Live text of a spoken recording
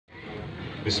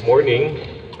this morning,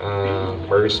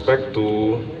 my respect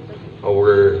to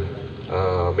our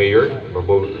Mayor,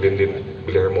 Babo Lindin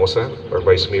Villarhermosa, our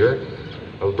Vice Mayor,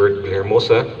 Albert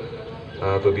Villarhermosa,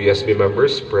 to the SB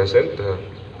members present,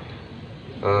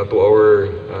 to our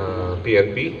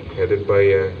PNP, headed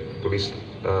by Police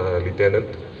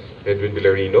Lieutenant Edwin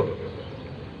Villarino.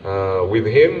 With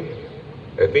him,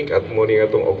 I think at morning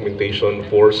atong augmentation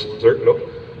force, sir, no?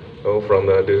 From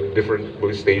the different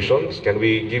police stations. Can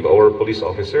we give our police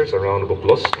officers a round of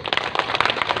applause?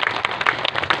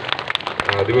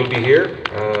 They will be here,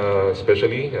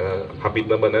 especially hapit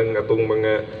naman ang atong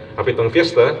hapit ang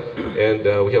fiesta, and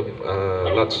we have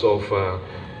lots of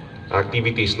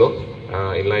activities, no,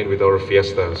 in line with our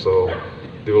fiesta. So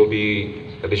there will be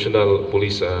additional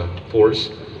police force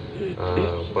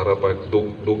para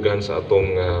pagdugan sa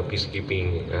atong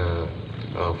peacekeeping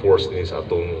force ni sa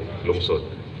atong lungsod.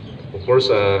 Of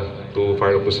course, to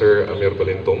Fire Officer Amir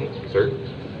Balintong, sir,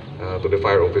 to the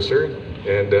fire officer,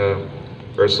 and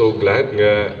we're so glad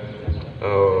nga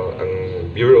ang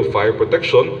Bureau of Fire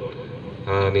Protection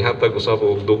nihatag usab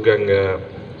og dugang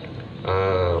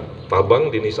tabang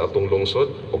dinhi sa atong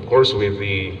lungsod. Of course, with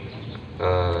the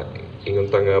ingon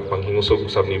ta nga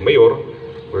panghingusog sa ni Mayor,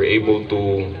 we're able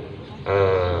to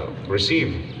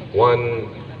receive one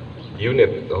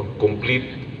unit, complete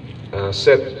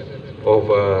set of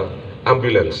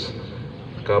ambulance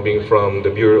coming from the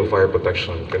Bureau of Fire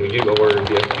Protection. Can we give our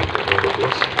BFP a round of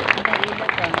applause?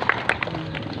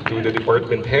 To the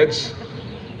department heads,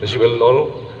 as you well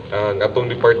know, ang atong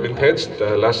department heads,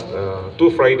 last 2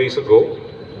 Fridays ago,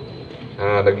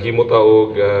 naghimo ta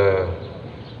og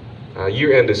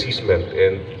year-end assessment,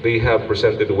 and they have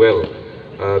presented well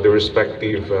the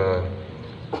respective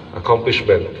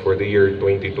accomplishment for the year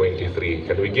 2023.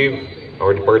 Can we give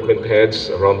our department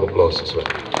heads a round of applause as well?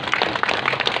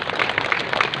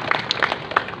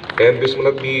 And this will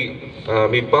not be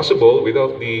made possible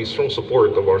without the strong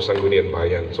support of our Sangguniang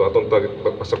Bayan. So atong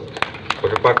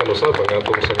pagkapakan usab ang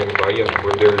atong Sangguniang Bayan for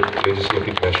their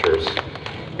legislative measures.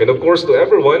 And of course, to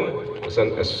everyone,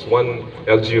 as one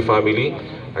LGU family,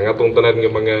 ang atong tanan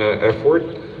nga mga effort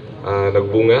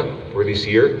nagbunga for this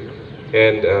year.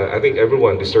 And I think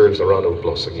everyone deserves a round of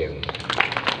applause again.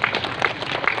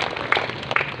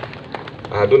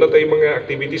 Doon na tayo mga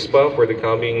activities pa for the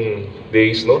coming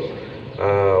days, no?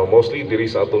 Mostly diri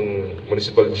sa atong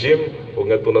municipal gym o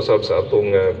ngadto na sab sa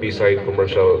atong B-side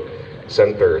commercial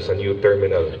center sa new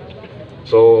terminal.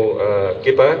 So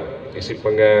kita isip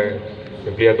mga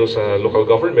empleyado sa local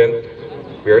government,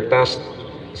 we are tasked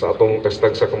sa atong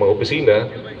testag sa mga opisina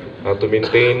to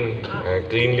maintain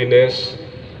cleanliness,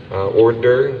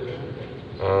 order,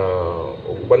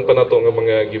 uban pa nato nga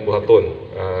mga gibuhaton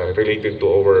related to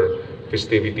our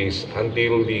festivities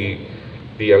until the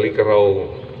alikaraw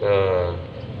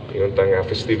yung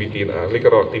festivity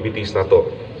alikaraw activities nato.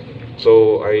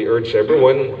 So I urge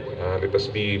everyone, let us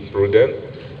be prudent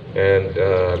and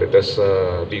let us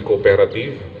be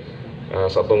cooperative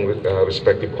sa atong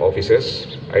respective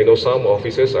offices. I know some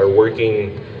offices are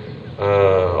working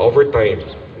overtime,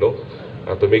 no,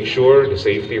 to make sure the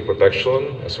safety and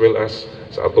protection as well as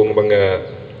sa atong mga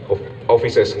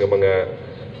offices nga mga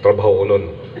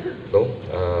trabahoon, no,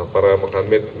 para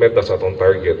makameta sa atong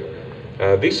target.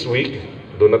 This week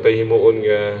doon na tayo himuon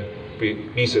nga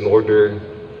peace and order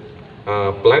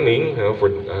planning for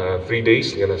 3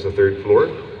 days nga nasa 3rd floor.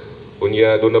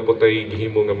 Unya doon na po tayo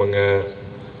gihimo nga mga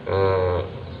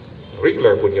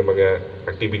regular po nga mga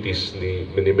activities ni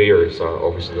Mayor sa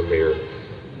office of the Mayor.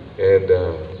 And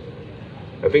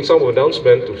I think some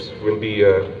announcement will be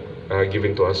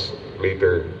given to us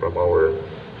later from our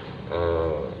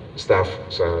staff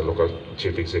sa local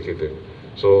chief executive.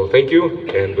 So thank you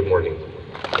and good morning.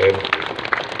 And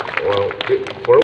well, for